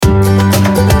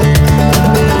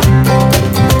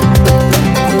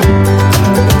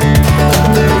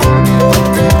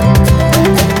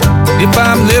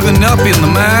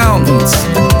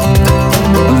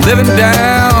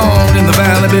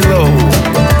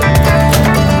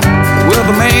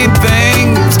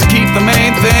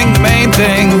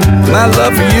My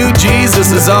love for you,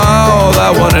 Jesus, is all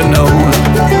I wanna know.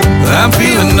 I'm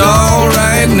feeling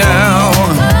alright now.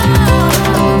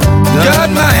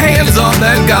 Got my hands on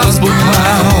that gospel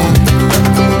plow.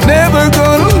 Never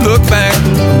gonna look back,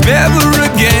 never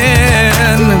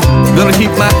again. Gonna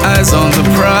keep my eyes on the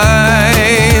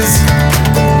prize.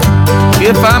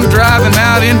 If I'm driving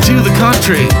out into the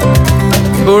country,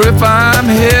 or if I'm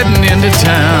heading into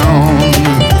town,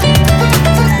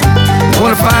 I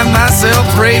wanna find myself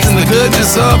praising the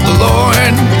goodness of the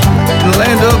Lord, the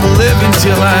land of the living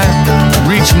till I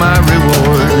reach my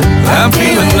reward. I'm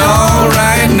feeling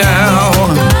alright now.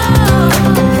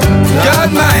 Got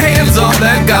my hands on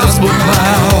that gospel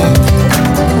plow.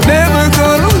 Never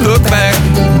gonna look back,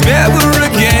 never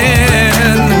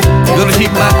again. Gonna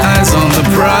keep my eyes on the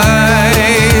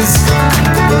prize.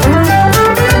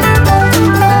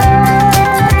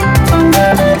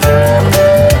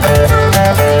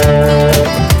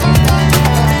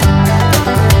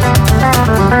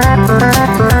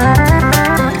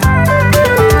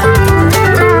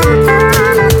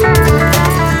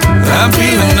 I'm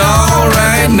feeling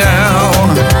alright now.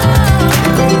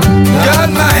 Got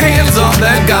my hands on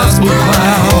that gospel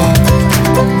plow.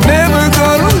 Never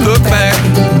gonna look back,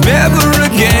 never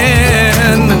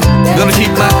again. Gonna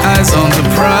keep my eyes on the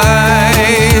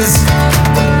prize.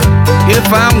 If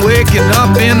I'm waking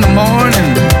up in the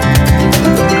morning,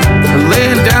 or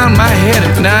laying down my head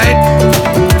at night,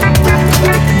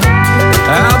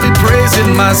 I'll be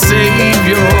praising my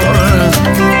Savior,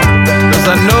 'cause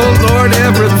I know, Lord,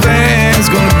 everything's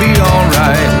gonna be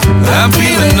alright. I'm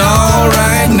feeling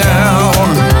alright now.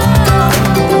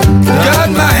 Got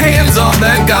my hands on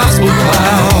that gospel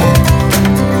plow.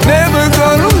 Never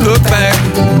gonna look back,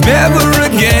 never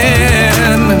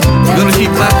again. Gonna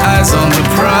keep my eyes on the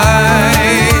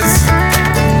prize.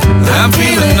 I'm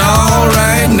feeling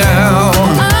alright now.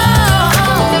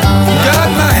 Got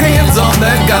my hands on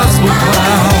that gospel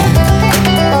plow.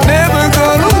 Never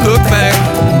gonna look back,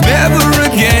 never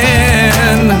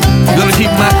again. Gonna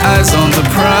keep my eyes on the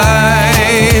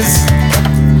prize.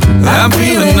 I'm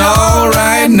feeling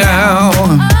alright now.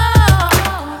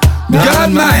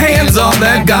 Got my hands on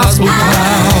that gospel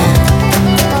plow.